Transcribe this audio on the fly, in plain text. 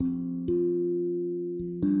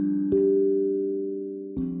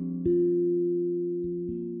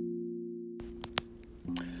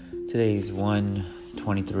Today's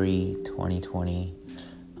 1/23/2020.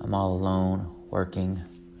 I'm all alone, working.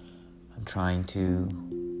 I'm trying to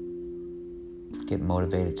get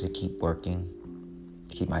motivated to keep working,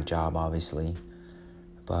 keep my job, obviously.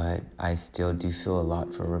 But I still do feel a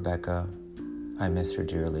lot for Rebecca. I miss her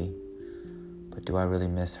dearly. But do I really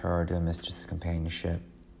miss her, or do I miss just the companionship?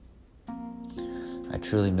 I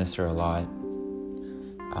truly miss her a lot.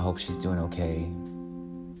 I hope she's doing okay.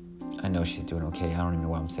 I know she's doing okay. I don't even know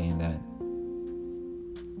why I'm saying that.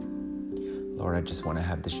 Lord, I just want to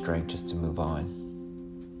have the strength just to move on.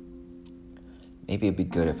 Maybe it'd be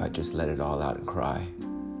good if I just let it all out and cry.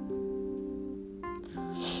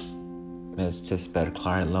 It's just better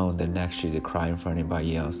crying alone than actually to cry in front of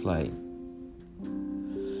anybody else. Like,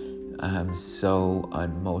 I'm so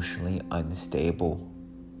emotionally unstable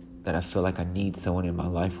that I feel like I need someone in my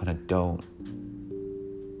life when I don't.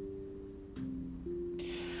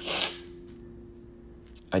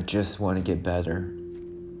 I just want to get better.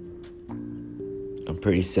 I'm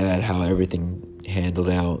pretty sad how everything handled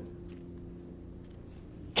out.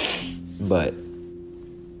 But,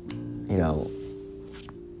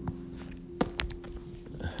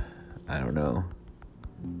 I don't know.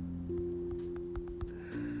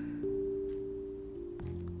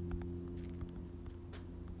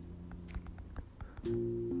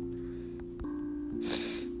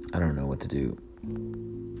 I don't know what to do.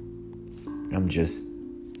 I'm just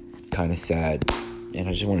kind of sad. And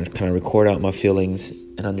I just want to kind of record out my feelings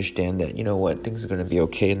and understand that, you know what, things are going to be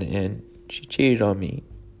okay in the end. She cheated on me.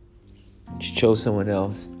 She chose someone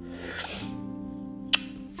else.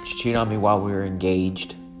 She cheated on me while we were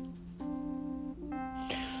engaged.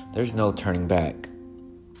 There's no turning back.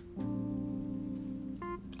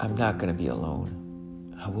 I'm not going to be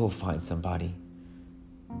alone. I will find somebody.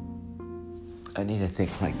 I need to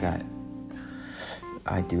think like that.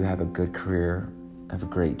 I do have a good career. I have a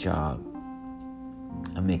great job.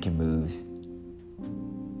 I'm making moves.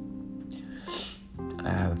 I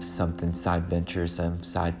have something, side venture, some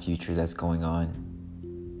side future that's going on.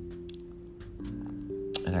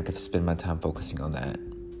 And I could spend my time focusing on that.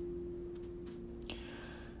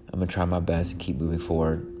 I'm going to try my best and keep moving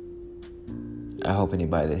forward. I hope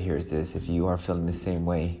anybody that hears this, if you are feeling the same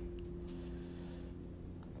way,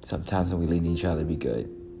 sometimes when we lead each other, be good.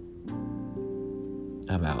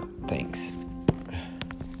 I'm out. Thanks.